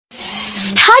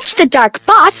Touch the dark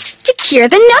bots to cure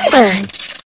the number.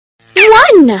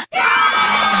 1.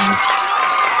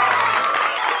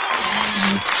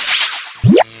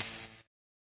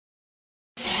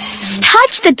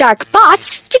 Touch the dark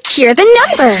bots to cure the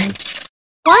number.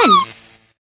 1,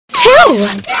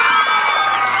 2.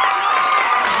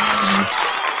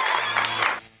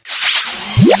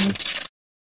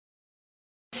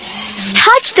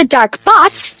 Touch the dark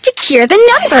bots to cure the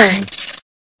number.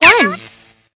 1,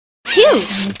 2,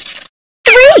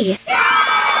 3.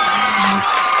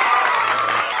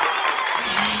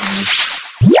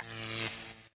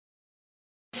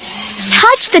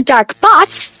 Touch the dark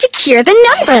bots to cure the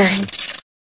number.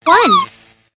 1,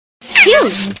 2,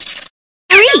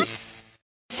 3,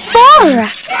 4.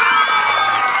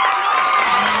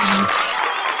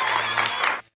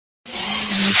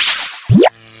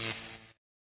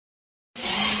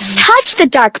 Touch the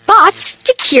dark bots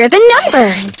to cure the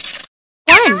number.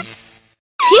 1,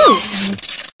 2,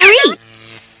 3,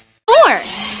 4,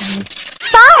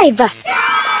 5.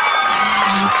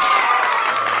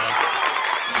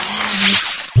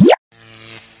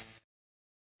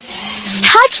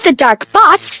 Touch the dark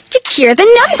bots to cure the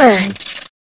number.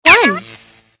 1,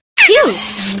 2,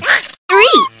 3,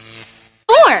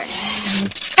 4,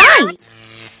 5,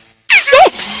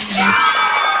 6.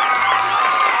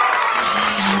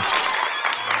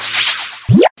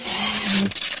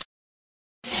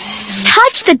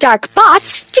 Touch the dark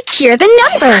bots to cure the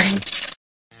number.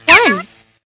 1,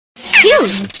 2,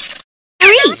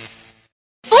 3,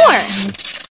 4,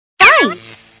 5,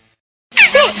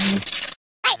 6,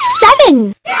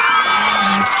 7.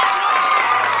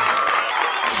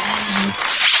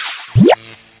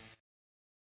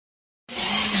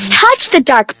 Touch the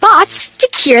dark bots to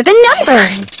cure the number.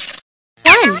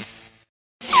 1,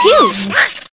 2,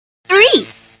 3,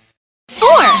 4,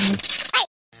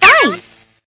 5,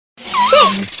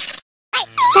 6,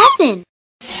 7,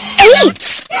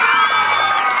 8.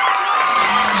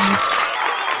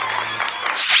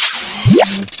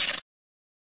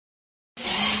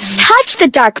 Touch the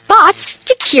dark bots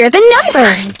to cure the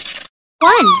number.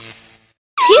 1,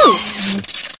 2,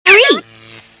 3,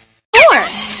 4,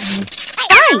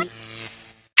 5,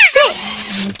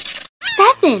 6,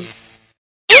 7,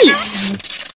 8,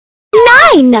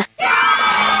 9.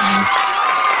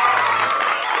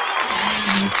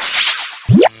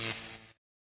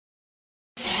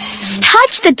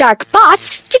 Touch the dark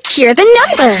bots to cure the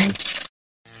number.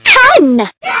 10.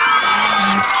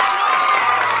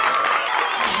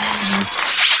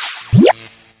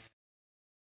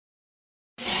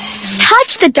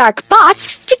 Touch the dark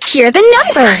bots to cure the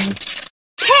number.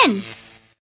 10.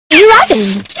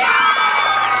 11.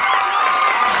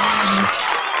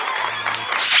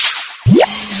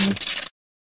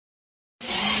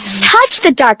 Touch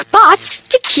the dark bots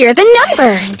to cure the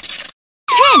number.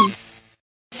 10.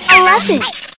 11.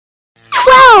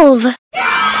 12.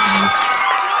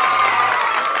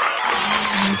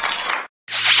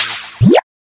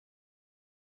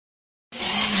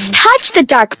 Touch the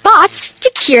dark bots to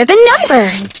cure the number.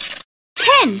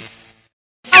 10,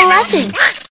 11,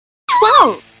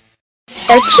 12,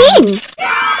 13.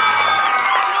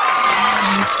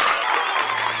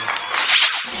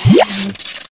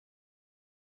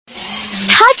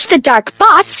 Touch the dark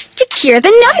bots to cure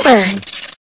the number.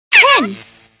 10,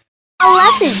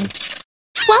 11,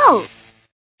 12,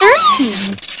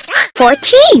 13,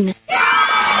 14.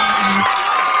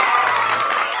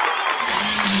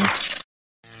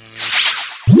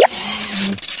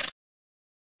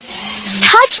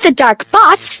 Touch the dark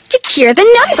bots to cure the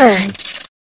number.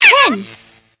 10,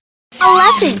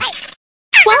 11,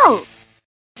 12,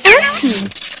 13,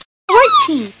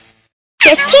 14,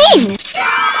 15.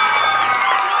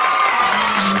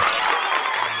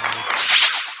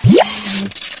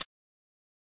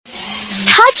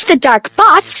 Touch the dark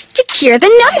bots to cure the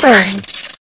number.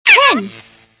 10,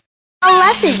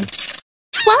 11,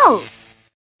 12,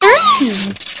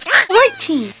 13,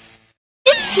 14,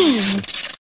 15,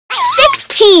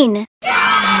 16.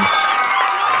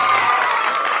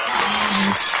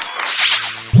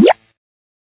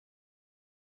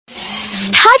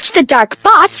 Touch the dark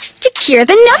bots to cure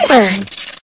the number.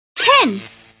 10,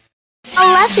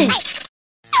 11,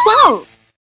 12,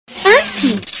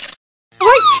 13,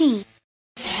 14,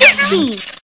 15,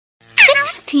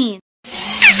 16,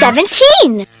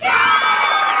 17.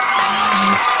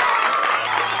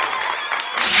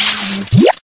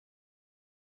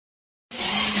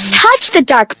 Touch the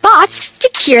dark bots to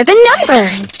cure the number.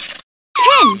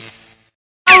 10,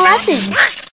 11,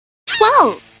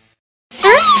 12,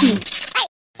 13,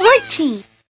 14,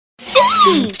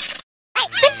 15,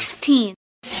 16,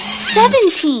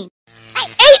 17,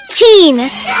 18.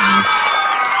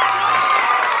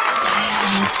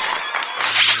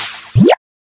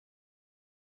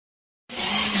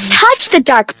 Touch the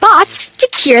dark box to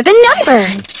cure the number.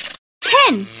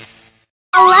 10,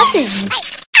 11,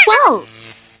 12,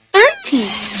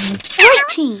 13,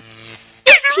 14,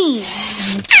 15,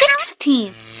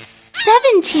 16,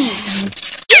 17,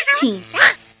 18,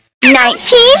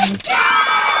 19.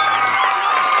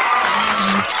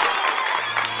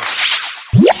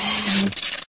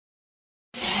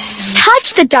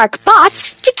 Touch the dark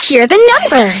box to cure the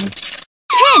number.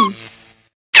 10,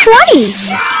 20.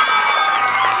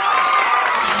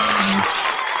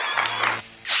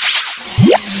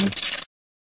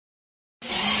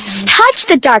 Touch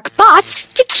the dark box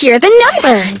to cure the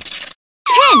number.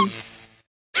 10,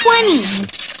 20,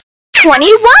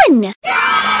 21.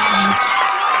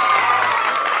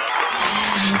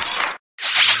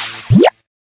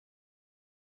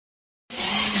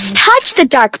 Touch the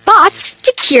dark box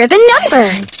to cure the number.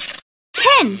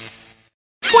 10,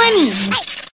 20,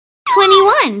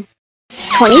 21,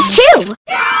 22.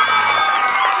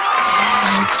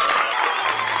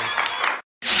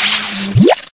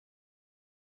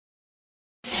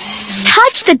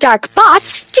 Touch the dark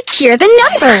box to cure the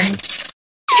number.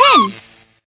 10,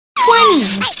 20,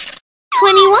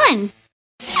 21,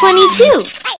 22,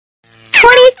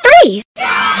 23.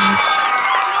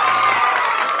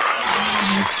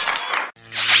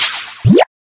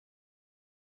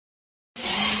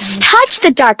 Touch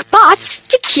the dark box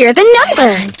to cure the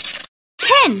number.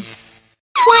 10,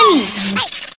 20,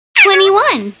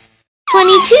 21,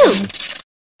 22,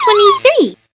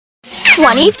 23,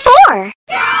 24.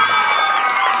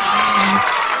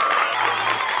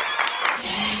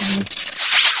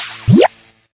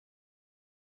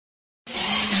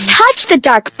 Touch the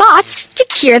dark box to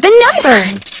cure the number.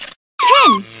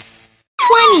 10,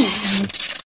 20,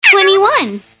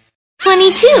 21,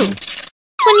 22,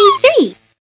 23,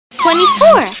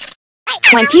 24,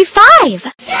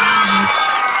 25.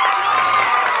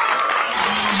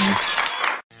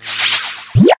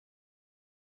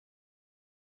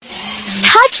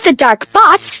 Touch the dark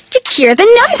box to cure the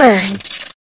number.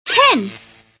 10,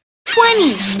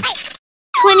 20,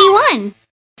 21,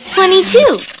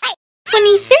 22,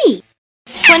 23,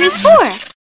 24,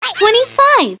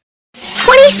 25,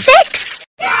 26.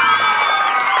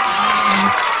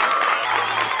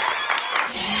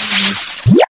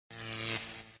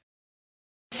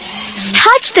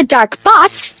 Touch the dark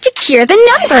box to cure the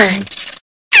number.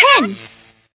 10,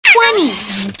 20,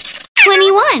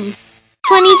 21,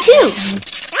 22,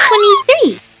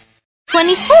 23,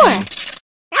 24,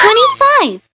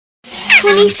 25,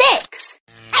 26,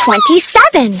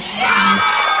 27.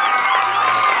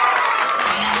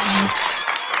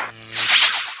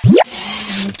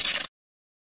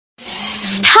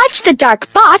 Touch the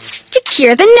dark box to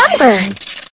cure the number.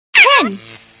 10,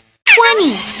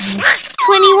 20,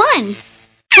 21,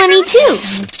 22,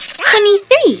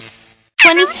 23,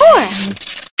 24,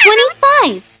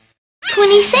 25,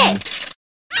 26,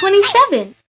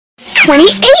 27,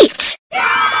 28.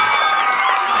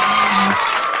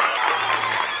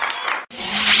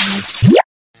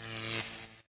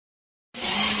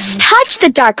 Touch the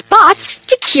dark box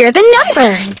to cure the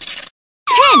number.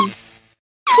 10,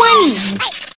 20,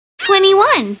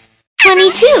 21,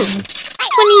 22,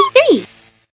 23,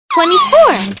 24,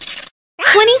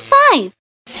 25,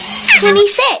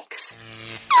 26,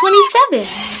 27,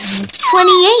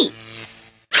 28,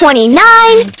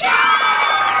 29.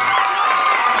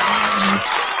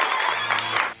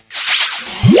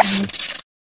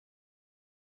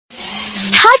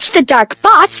 Touch the dark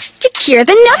box to cure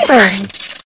the number.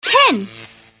 10,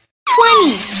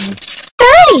 20,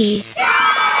 30.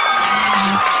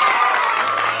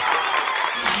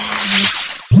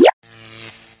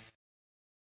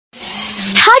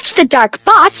 Touch the dark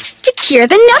box to cure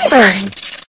the number.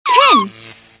 10,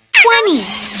 20,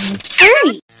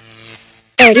 30,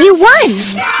 31.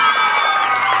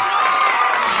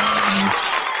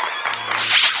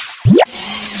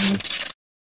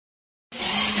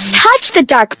 Touch the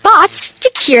dark box to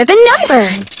cure the number.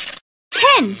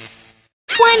 10,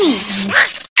 20,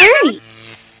 30,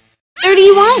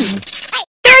 31,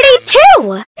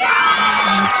 32.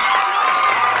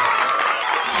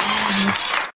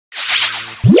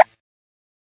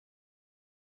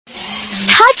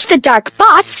 Touch the dark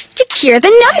box to cure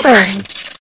the number.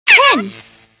 10,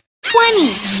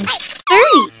 20,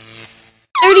 30,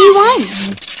 31,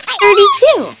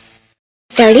 32,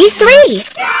 33.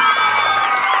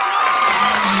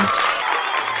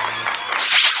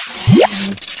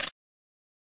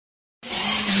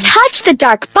 Touch the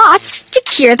dark box to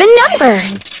cure the number.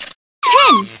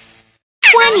 10,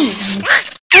 20,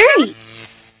 30,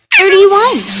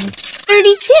 31,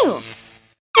 32,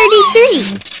 33,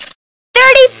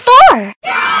 34.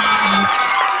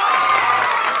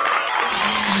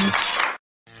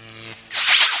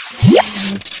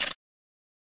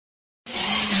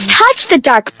 Touch the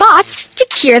dark box to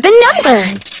cure the number.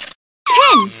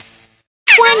 10,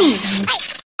 20,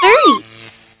 30,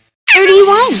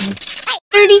 31,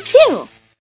 32,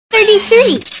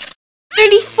 33,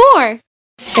 34,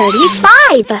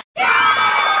 35.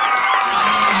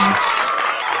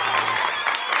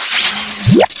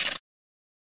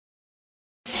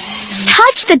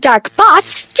 Touch the dark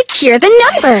box to cure the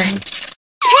number.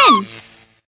 10,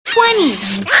 20,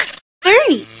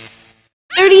 30,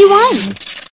 31,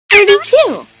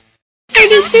 32,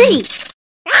 33,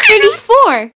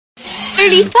 34,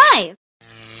 35,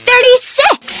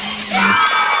 36.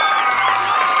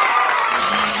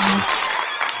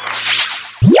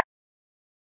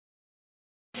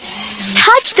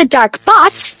 Touch the dark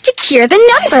box to cure the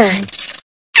number.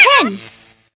 10,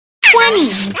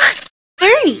 20,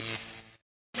 30,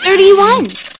 31,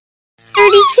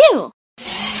 32,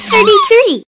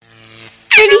 33,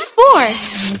 34,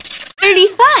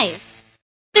 35,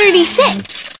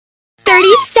 36,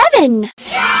 37.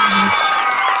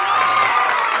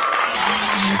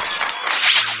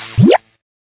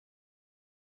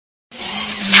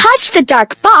 Touch the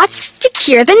dark box to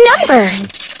cure the number.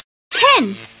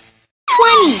 10,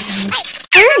 20,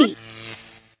 30,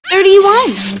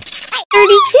 31,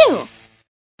 32,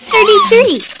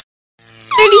 33,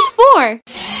 34,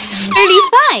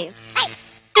 35,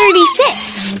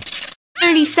 36,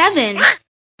 37,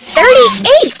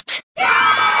 38.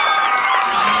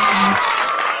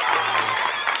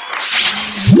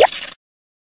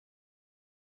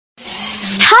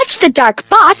 Touch the dark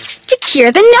box to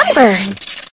cure the number.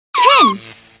 10,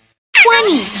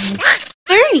 20,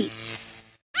 30,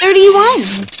 31,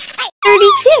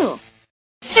 32,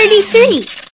 33,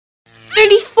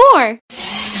 34,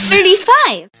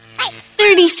 35,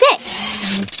 36,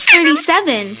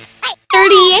 37,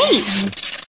 38,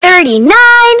 39.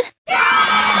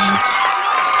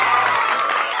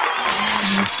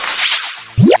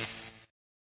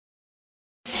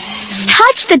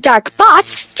 Touch the dark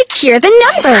box to cure the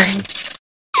number.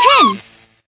 10,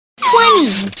 20,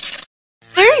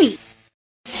 30,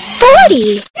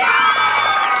 40.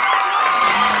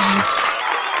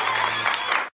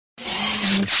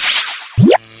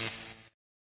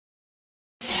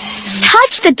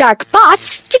 Touch the dark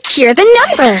box to cure the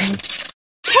number.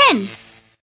 10,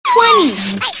 20,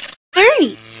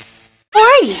 30,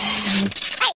 40,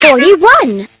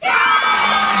 41.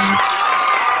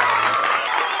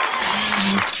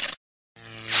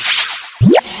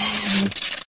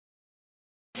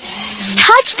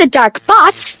 Touch the dark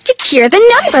box to cure the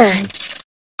number.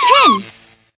 10,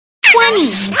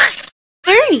 20,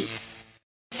 30,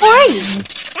 40,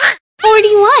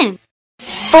 41,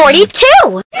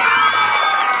 42.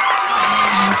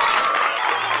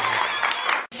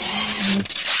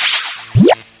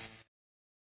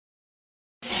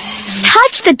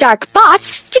 Touch the dark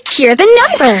box to cure the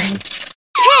number.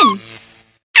 10,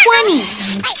 20,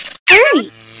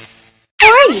 30,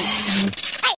 40,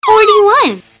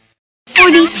 41,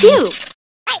 42,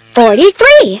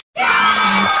 43.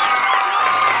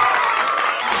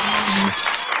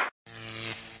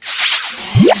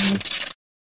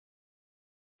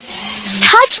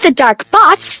 Touch the dark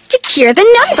box to cure the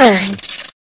number.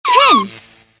 10,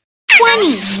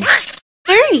 20,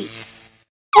 30,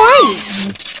 40,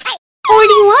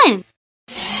 41,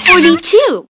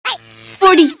 42,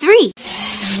 43,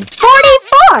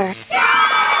 44.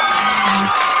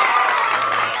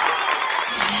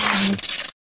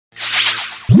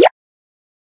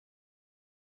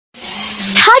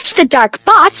 Touch the dark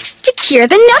box to cure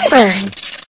the number.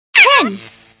 10,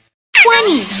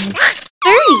 20,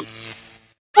 30,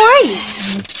 40,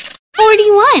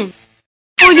 41,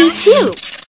 42,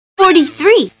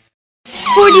 43,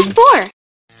 44,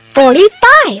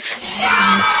 45.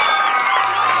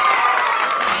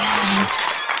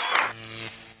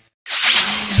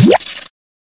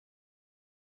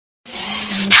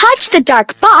 Touch the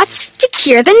dark box to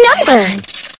cure the number.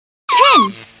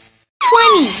 10,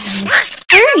 20,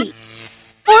 30,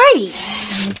 40,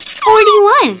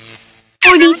 41,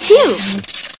 42,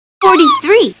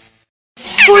 43,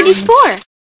 44,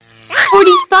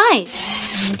 45,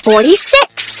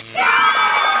 46.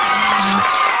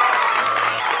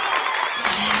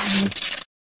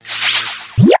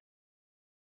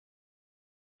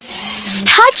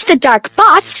 Touch the dark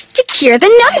box to cure the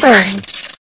number.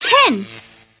 10,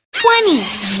 20,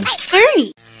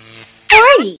 30,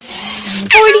 40,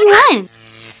 41,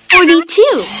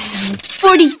 42,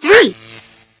 43,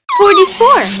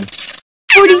 44,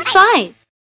 45,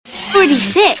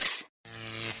 46,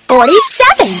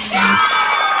 47.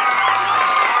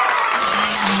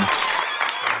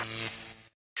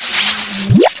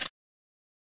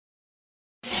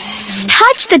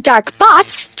 Touch the dark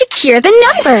bots to cure the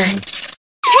number.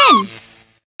 10,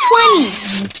 20,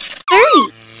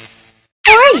 30,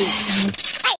 40,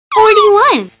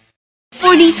 41,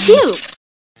 42,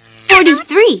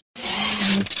 43,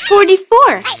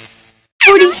 44,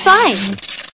 45,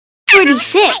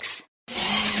 46,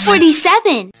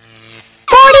 47,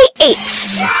 48.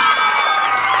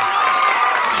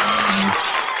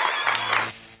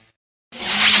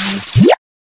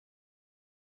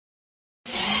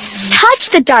 Touch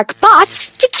the dark bots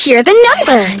to cure the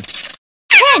number.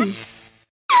 10,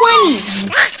 20,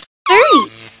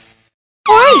 30,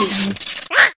 40,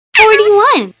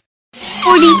 41,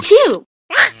 42,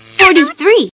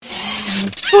 43,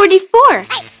 44,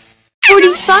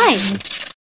 45,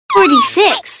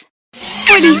 46,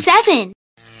 47,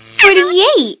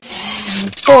 48,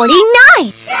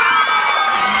 49.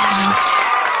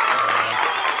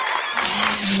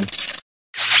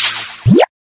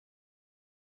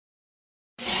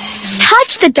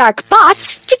 Touch the dark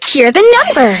bots to cure the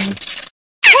number.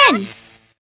 10,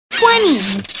 20,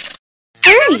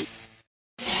 30,